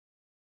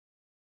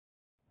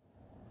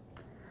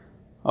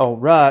All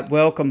right,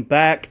 welcome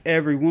back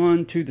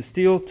everyone to the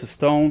Steel to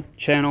Stone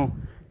channel.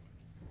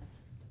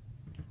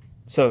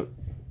 So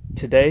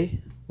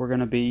today we're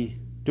going to be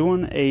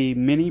doing a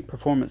mini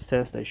performance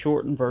test, a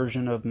shortened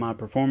version of my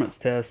performance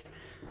test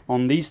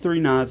on these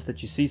three knives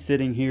that you see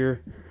sitting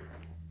here.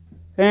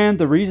 And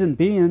the reason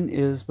being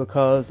is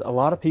because a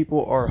lot of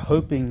people are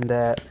hoping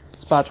that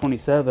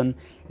Spy27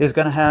 is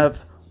going to have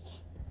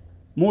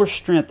more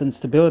strength and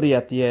stability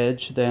at the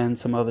edge than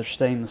some other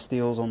stainless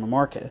steels on the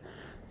market.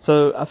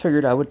 So I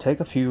figured I would take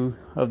a few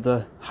of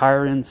the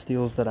higher end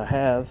steels that I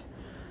have,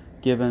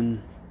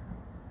 given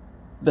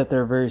that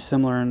they're very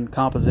similar in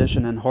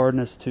composition and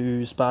hardness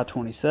to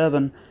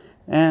Spy27,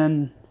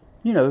 and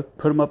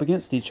put them up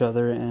against each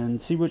other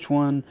and see which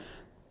one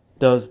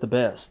does the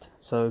best.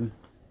 So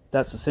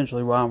that's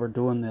essentially why we're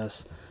doing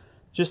this,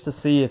 just to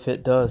see if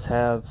it does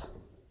have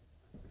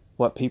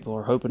what people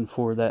are hoping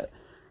for, that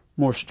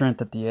more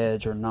strength at the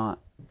edge or not.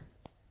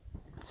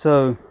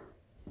 So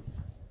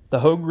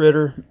the Hogue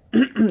Ritter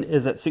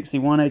is at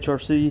 61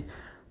 HRC,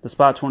 the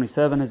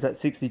Spy27 is at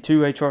 62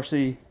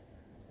 HRC,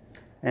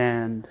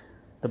 and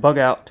the Bug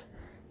Out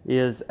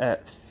is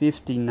at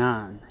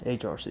 59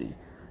 HRC.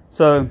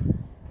 So,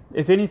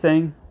 if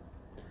anything,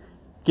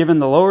 given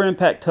the lower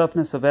impact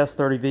toughness of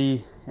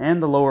s30v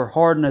and the lower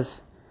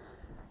hardness,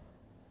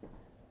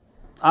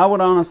 I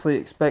would honestly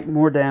expect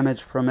more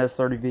damage from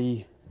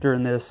s30v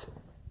during this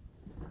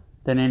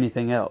than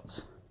anything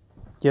else,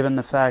 given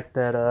the fact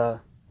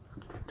that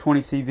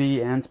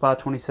 20CV and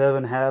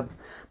Spy27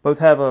 both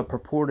have a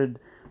purported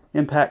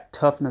impact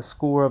toughness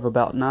score of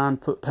about 9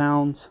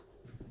 foot-pounds,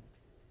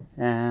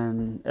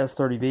 and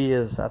s30v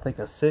is, I think,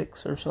 a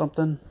 6 or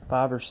something,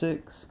 5 or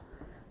 6,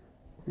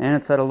 and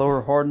it's at a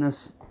lower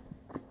hardness.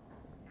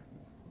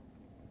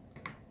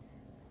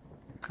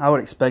 I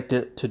would expect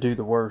it to do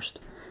the worst.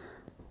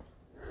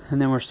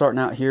 And then we're starting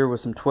out here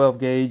with some 12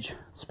 gauge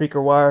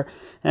speaker wire,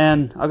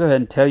 and I'll go ahead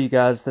and tell you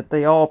guys that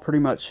they all pretty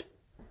much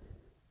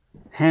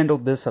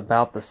handled this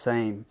about the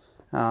same.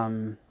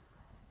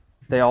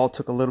 They all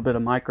took a little bit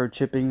of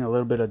microchipping, a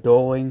little bit of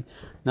dulling,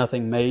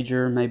 nothing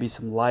major, maybe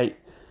some light,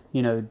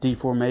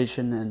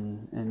 deformation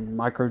and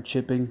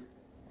microchipping.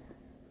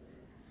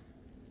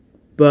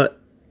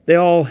 But they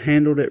all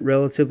handled it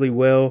relatively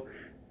well.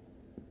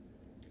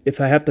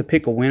 If I have to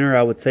pick a winner,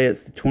 I would say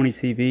it's the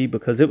 20CV,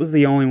 because it was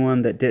the only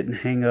one that didn't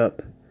hang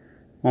up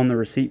on the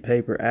receipt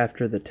paper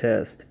after the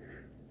test.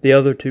 The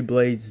other two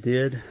blades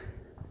did.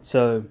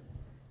 So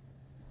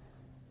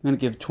I'm going to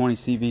give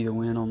 20CV the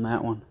win on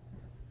that one.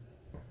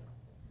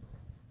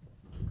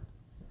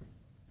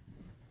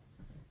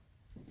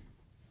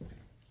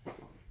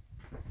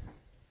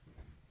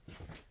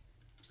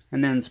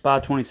 And then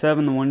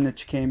Spy27, the one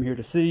that you came here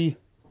to see.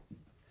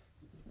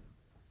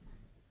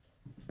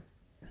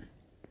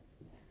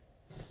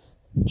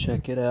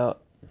 Check it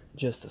out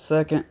just a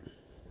second.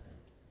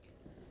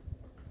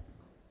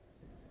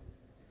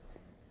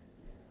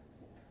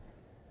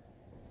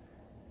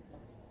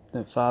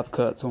 There are 5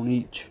 cuts on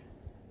each.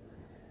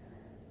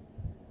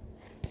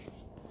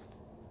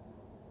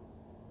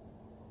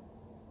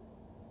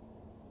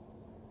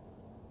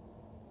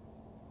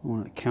 I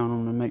wanted to count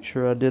them to make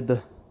sure I did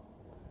the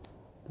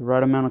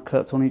right amount of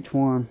cuts on each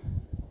one.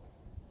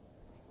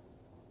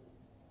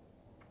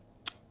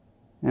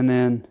 And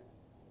then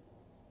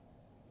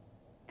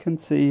you can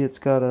see it's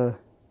got a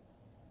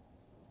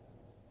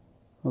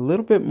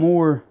little bit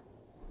more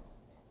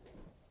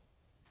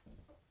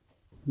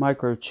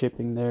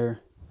microchipping there,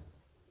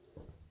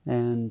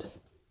 and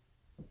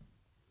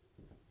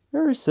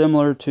very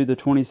similar to the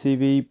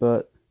 20CV,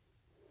 but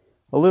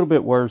a little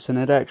bit worse, and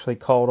it actually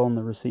caught on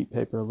the receipt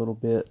paper a little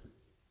bit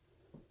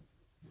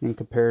in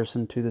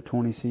comparison to the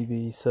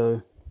 20CV.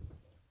 So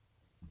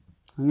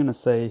I'm going to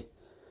say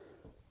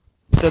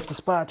that the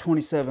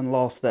Spy27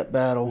 lost that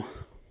battle.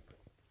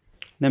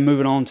 Then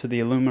moving on to the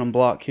aluminum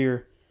block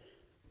here,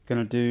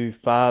 going to do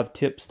 5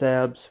 tip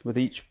stabs with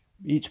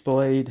each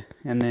blade,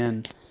 and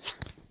then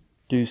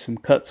do some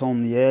cuts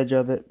on the edge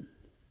of it,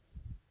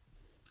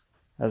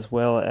 as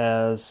well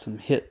as some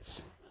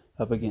hits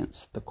up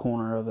against the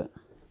corner of it.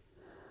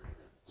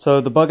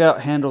 So the Bug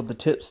Out handled the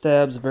tip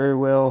stabs very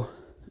well.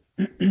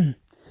 And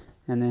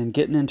then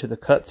getting into the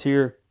cuts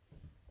here,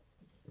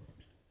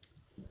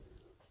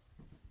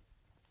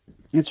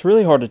 it's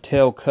really hard to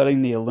tell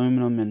cutting the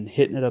aluminum and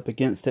hitting it up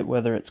against it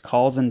whether it's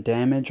causing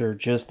damage or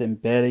just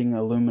embedding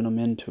aluminum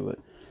into it.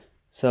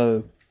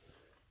 So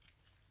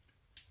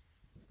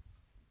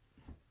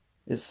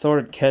it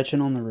started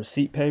catching on the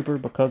receipt paper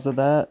because of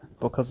that,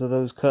 because of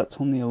those cuts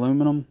on the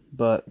aluminum,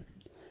 but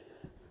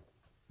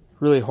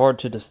really hard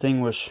to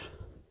distinguish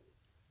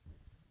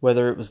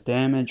whether it was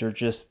damage or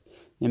just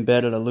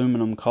embedded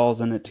aluminum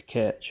causing it to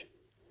catch.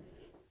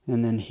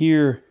 And then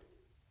here,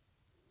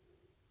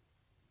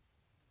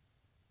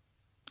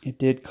 it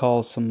did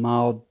cause some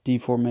mild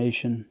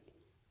deformation,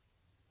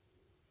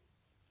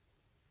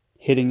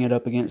 hitting it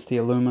up against the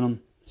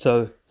aluminum.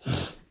 So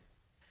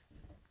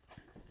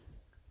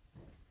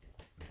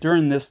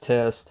during this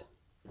test,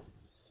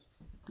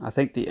 I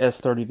think the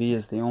s30v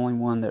is the only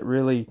one that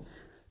really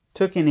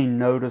took any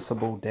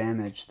noticeable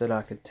damage that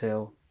I could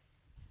tell.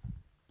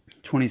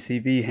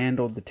 20CV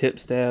handled the tip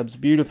stabs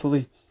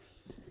beautifully,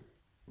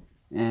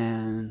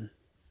 and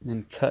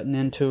then cutting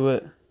into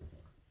it,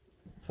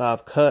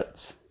 5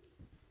 cuts.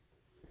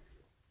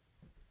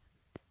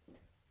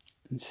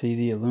 You can see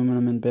the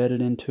aluminum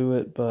embedded into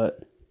it, but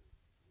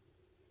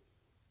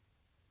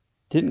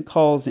didn't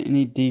cause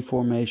any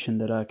deformation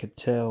that I could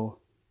tell.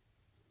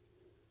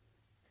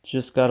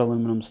 Just got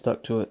aluminum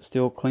stuck to it.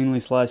 Still cleanly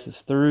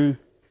slices through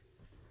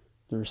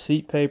the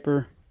receipt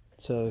paper,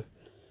 so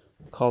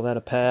call that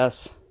a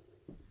pass.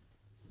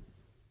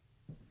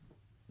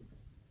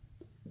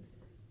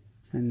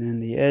 And then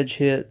the edge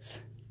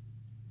hits.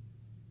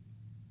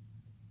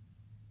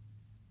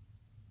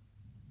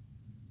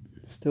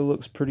 Still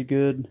looks pretty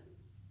good.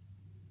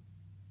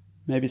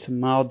 Maybe some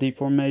mild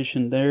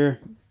deformation there,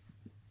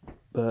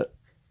 but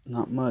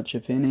not much,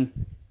 if any.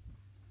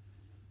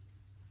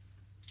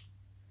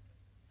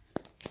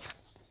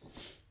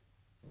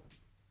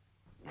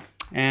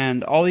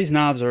 And all these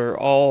knives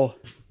are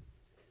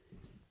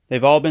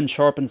they've all been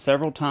sharpened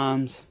several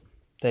times.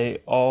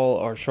 They all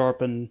are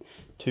sharpened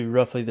to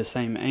roughly the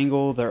same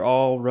angle. They're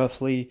all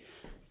roughly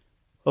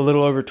a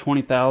little over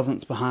 20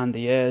 thousandths behind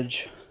the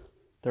edge.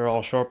 They're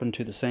all sharpened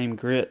to the same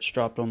grit,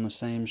 stropped on the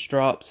same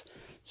strops.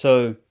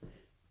 So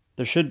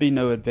there should be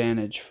no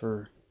advantage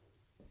for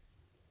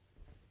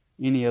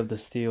any of the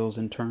steels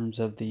in terms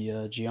of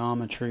the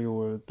geometry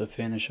or the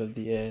finish of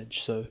the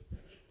edge. So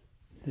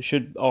they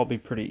should all be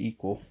pretty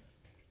equal.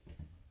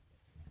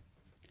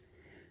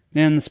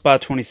 Then the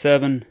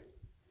spy27,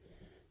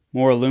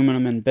 more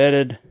aluminum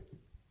embedded,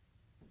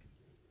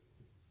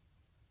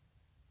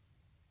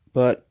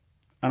 but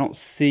I don't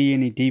see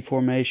any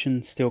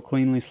deformation. Still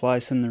cleanly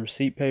slicing the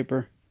receipt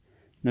paper,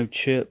 no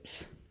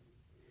chips.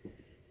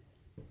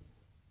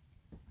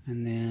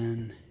 And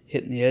then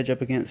hitting the edge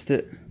up against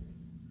it,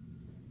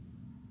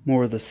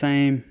 more of the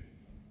same,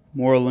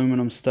 more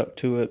aluminum stuck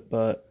to it,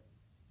 but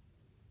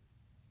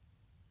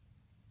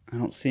I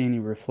don't see any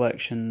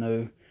reflection,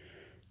 no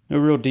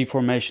real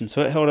deformation,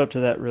 so it held up to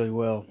that really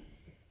well.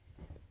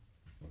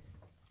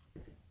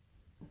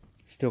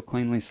 Still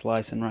cleanly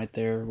slicing right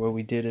there where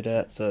we did it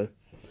at. So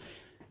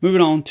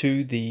moving on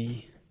to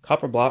the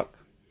copper block.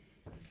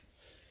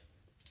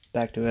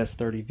 Back to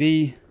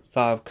S30v,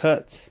 5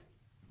 cuts.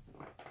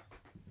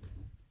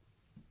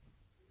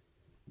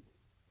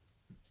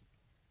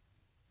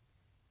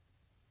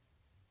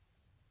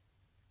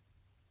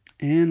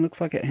 And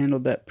looks like it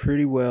handled that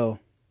pretty well.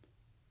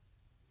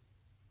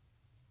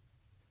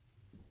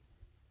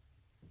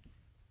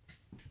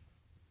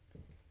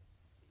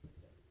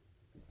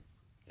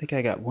 I think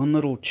I got one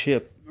little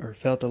chip, or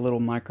felt a little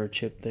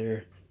microchip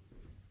there,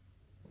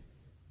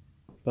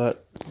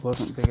 but it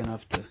wasn't big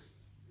enough to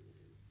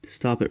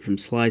stop it from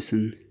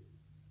slicing.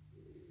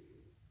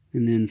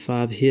 And then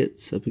 5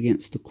 hits up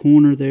against the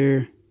corner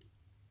there.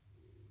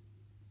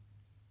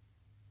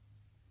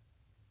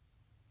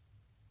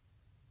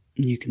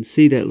 And you can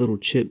see that little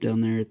chip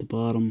down there at the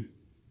bottom.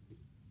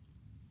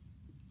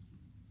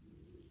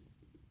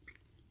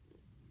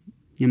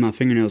 Yeah, my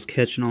fingernails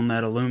catching on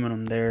that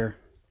aluminum there.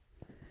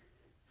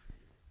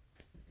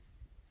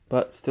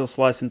 But still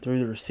slicing through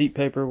the receipt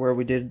paper where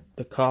we did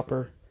the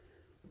copper.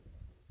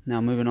 Now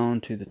moving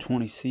on to the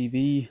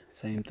 20CV,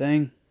 same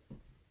thing.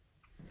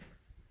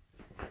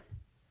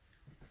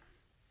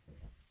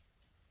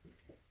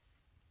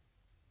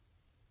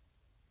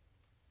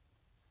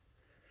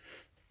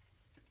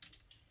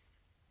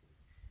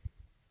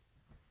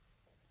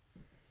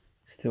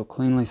 Still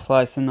cleanly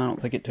slicing. I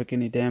don't think it took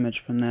any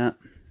damage from that.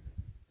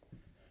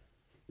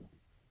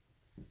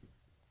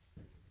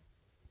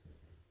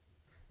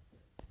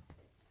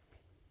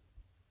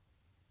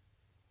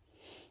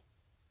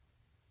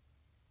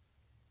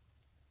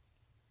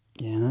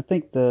 Yeah, and I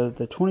think the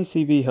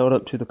 20CV held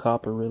up to the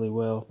copper really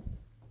well.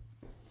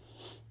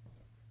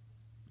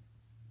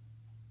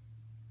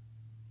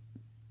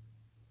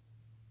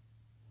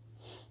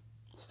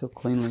 Still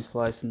cleanly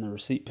slicing the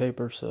receipt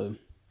paper, so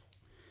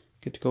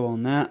good to go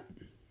on that.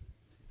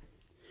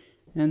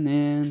 And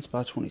then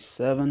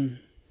spy27.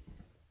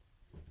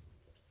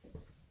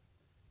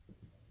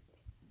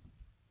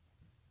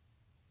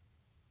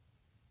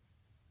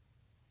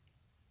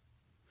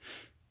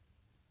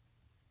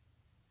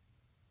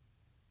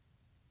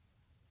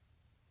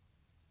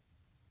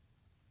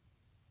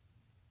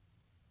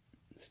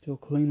 Still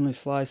cleanly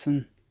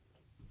slicing.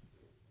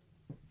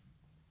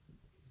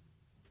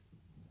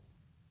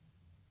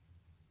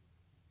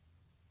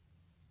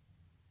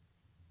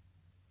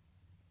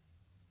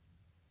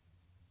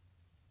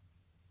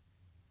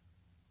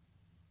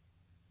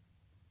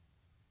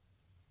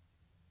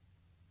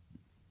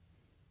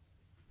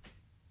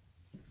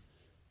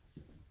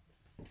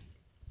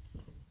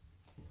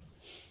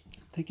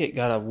 I think it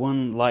got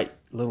one light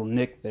little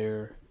nick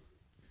there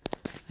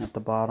at the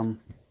bottom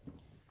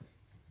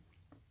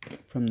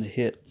from the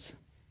hits.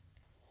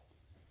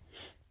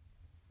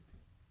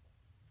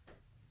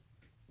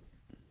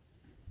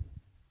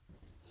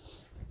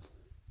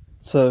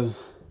 So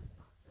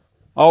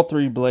all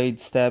 3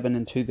 blades stabbing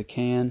into the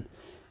can.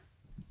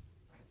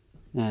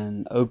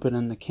 and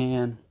opening the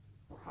can.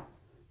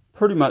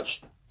 Pretty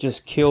much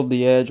just killed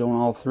the edge on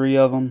all three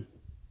of them.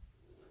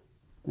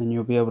 And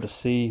you'll be able to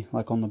see,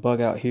 like on the bug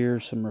out here,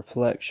 some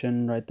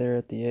reflection right there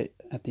at the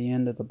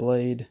end of the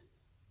blade.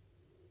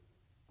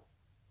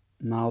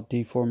 Mild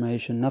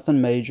deformation,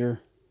 nothing major.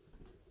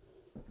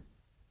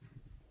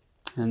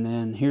 And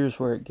then here's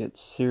where it gets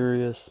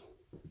serious.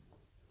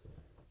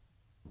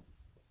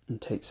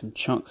 And take some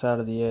chunks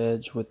out of the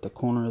edge with the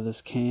corner of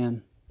this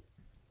can.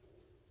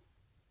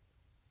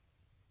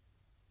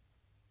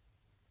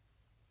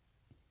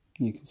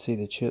 You can see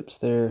the chips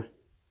there.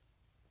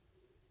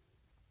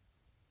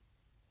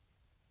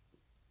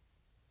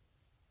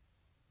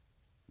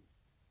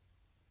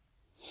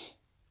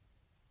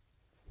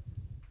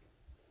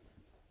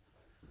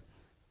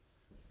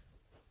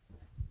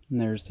 And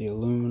there's the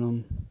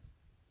aluminum.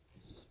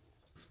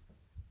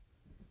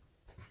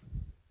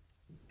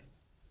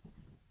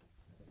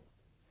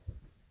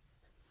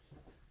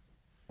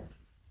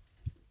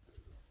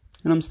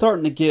 And I'm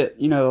starting to get,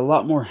 a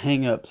lot more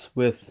hang-ups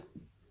with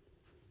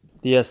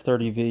the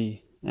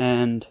S30v.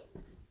 And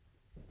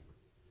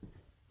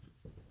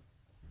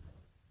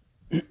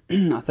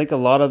I think a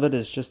lot of it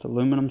is just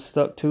aluminum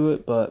stuck to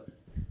it, but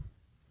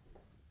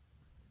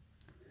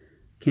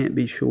can't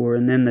be sure.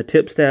 And then the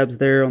tip stabs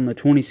there on the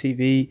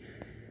 20CV,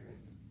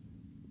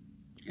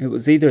 it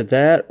was either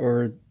that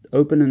or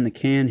opening the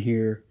can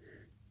here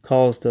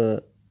caused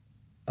a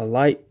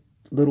light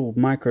little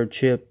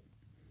microchip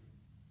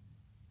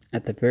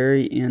at the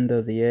very end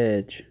of the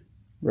edge,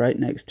 right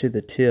next to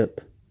the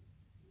tip.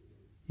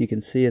 You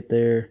can see it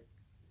there.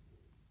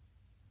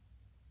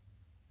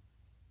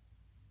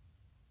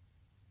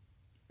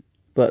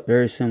 But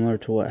very similar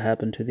to what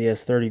happened to the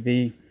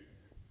S30v.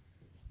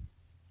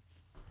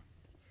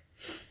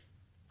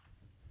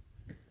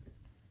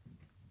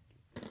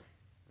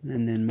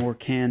 And then more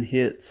can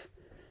hits.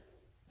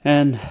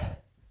 And,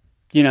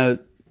 I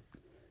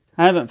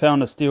haven't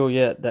found a steel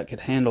yet that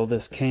could handle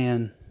this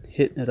can,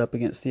 hitting it up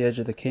against the edge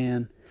of the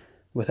can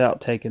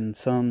without taking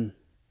some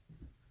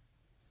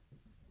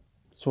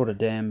sort of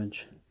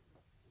damage.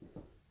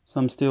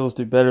 Some steels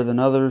do better than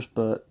others,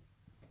 but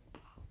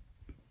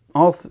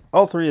all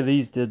three of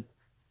these did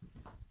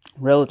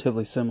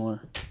relatively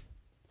similar.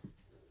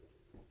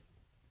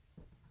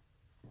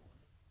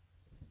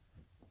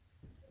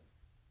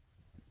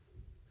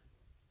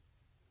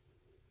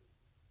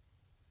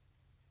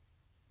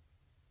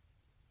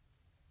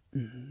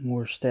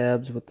 More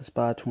stabs with the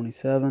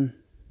spy27.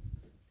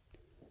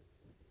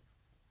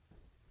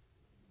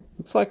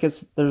 Looks like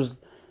there's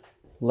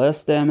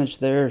less damage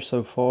there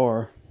so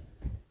far.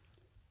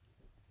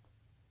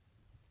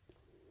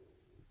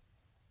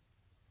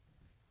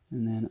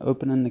 And then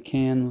opening the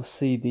can, let's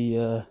see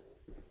the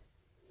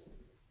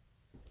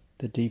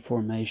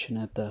deformation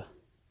at the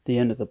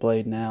end of the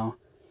blade now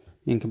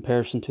in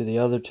comparison to the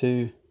other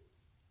two.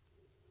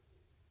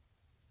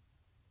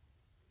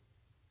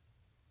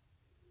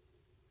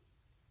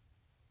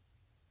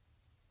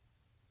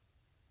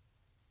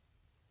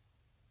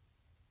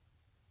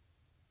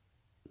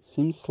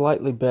 Seems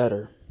slightly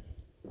better.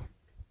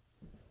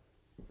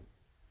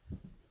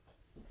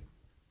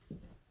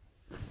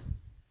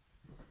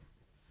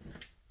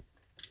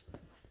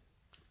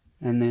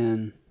 And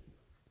then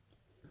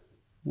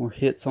more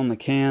hits on the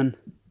can.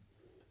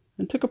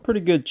 And took a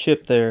pretty good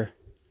chip there.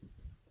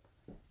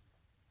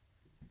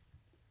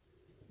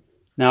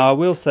 Now I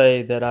will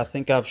say that I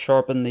think I've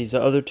sharpened these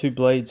other two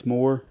blades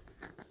more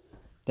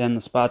than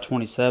the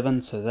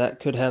spy27, so that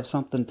could have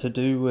something to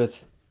do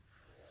with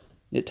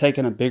it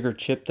taking a bigger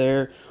chip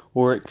there,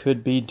 or it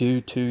could be due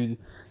to,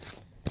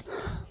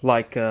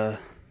 like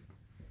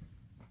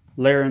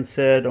Laren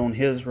said on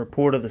his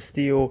report of the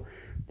steel,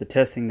 the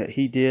testing that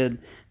he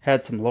did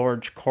had some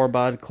large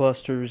carbide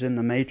clusters in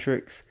the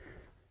matrix,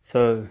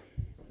 so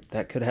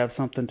that could have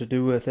something to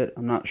do with it.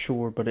 I'm not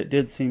sure, but it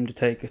did seem to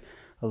take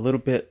a little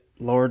bit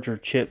larger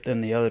chip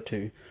than the other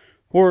two.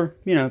 Or,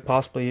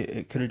 possibly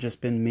it could have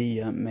just been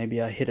me. Maybe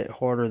I hit it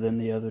harder than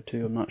the other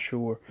two. I'm not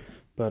sure.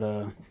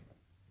 But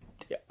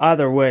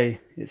either way,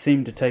 it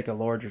seemed to take a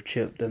larger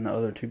chip than the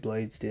other two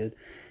blades did.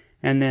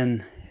 And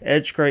then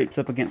edge scrapes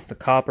up against the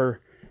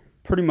copper.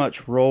 Pretty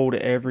much rolled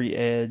every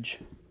edge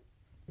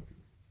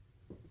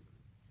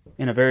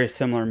in a very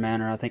similar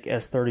manner. I think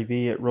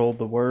S30V, it rolled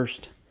the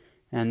worst.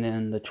 And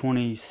then the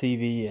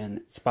 20CV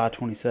and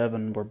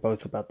spy27 were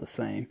both about the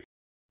same.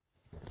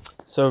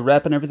 So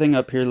wrapping everything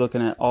up here,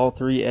 looking at all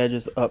three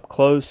edges up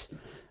close.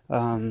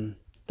 The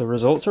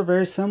results are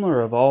very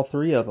similar of all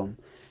three of them.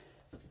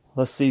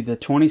 Let's see, the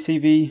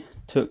 20CV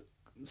took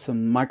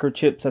some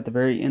microchips at the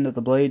very end of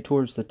the blade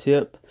towards the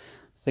tip.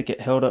 I think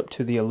it held up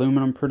to the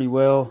aluminum pretty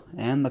well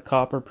and the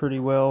copper pretty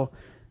well.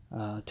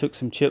 Took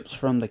some chips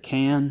from the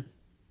can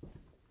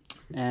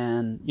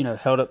and,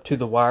 held up to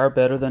the wire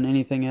better than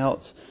anything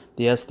else.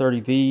 The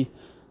S30V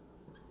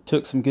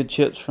took some good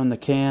chips from the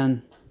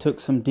can, took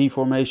some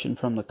deformation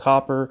from the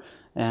copper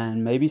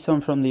and maybe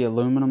some from the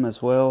aluminum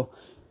as well.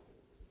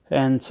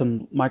 And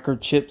some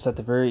microchips at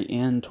the very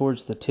end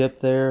towards the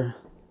tip there.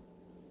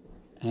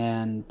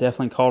 and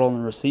definitely caught on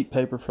the receipt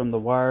paper from the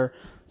wire.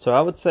 So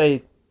I would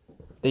say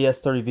the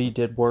S30V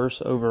did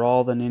worse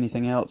overall than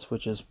anything else,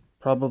 which is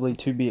probably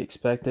to be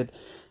expected.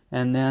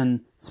 And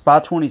then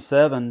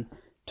spy27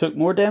 took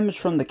more damage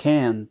from the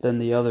can than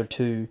the other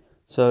two,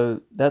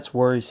 so that's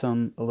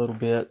worrisome a little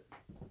bit,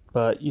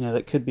 but you know,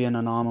 that could be an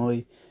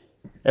anomaly.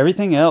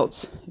 Everything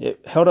else, it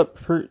held up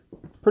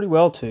pretty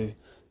well too.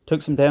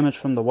 Took some damage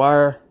from the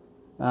wire,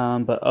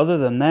 but other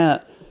than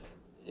that,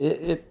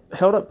 it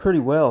held up pretty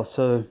well.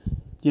 So,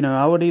 you know,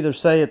 I would either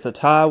say it's a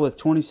tie with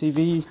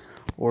 20CV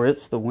or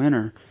it's the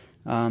winner,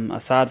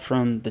 aside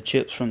from the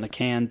chips from the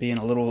can being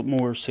a little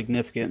more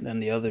significant than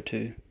the other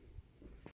two.